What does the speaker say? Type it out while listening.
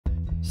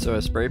So I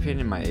spray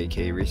painted my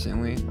AK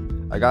recently.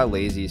 I got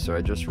lazy, so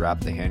I just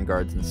wrapped the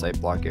handguards and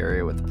sight block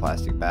area with a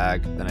plastic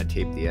bag, then I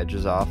taped the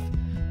edges off.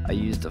 I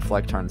used a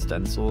flecktarn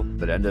stencil,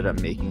 but ended up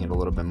making it a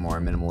little bit more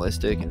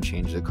minimalistic and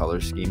changed the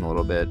color scheme a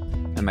little bit.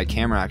 And my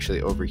camera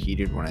actually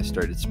overheated when I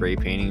started spray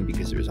painting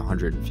because it was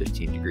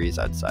 115 degrees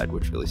outside,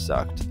 which really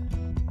sucked.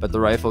 But the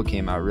rifle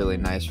came out really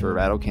nice for a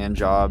rattle can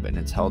job, and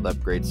it's held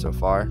up great so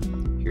far.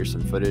 Here's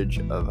some footage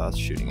of us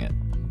shooting it.